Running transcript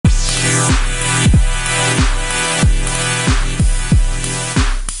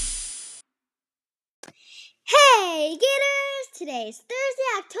is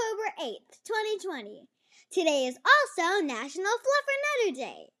Thursday, October 8th, 2020. Today is also National Fluffernutter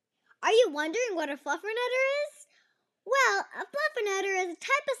Day. Are you wondering what a fluffernutter is? Well, a fluffernutter is a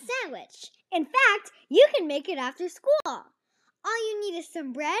type of sandwich. In fact, you can make it after school. All you need is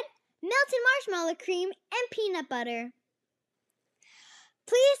some bread, melted marshmallow cream, and peanut butter.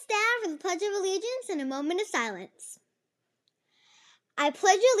 Please stand for the Pledge of Allegiance in a moment of silence. I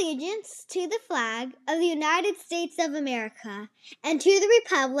pledge allegiance to the flag of the United States of America and to the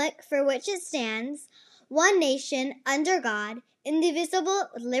republic for which it stands, one nation, under God, indivisible,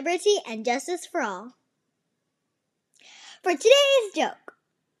 with liberty and justice for all. For today's joke,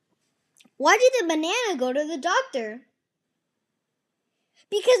 why did the banana go to the doctor?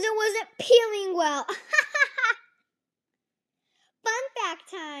 Because it wasn't peeling well. Fun fact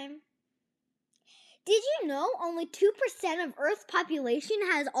time. Did you know only 2% of Earth's population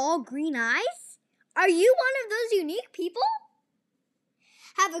has all green eyes? Are you one of those unique people?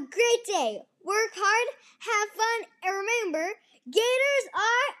 Have a great day. Work hard, have fun, and remember, gators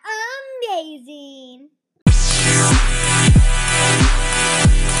are amazing.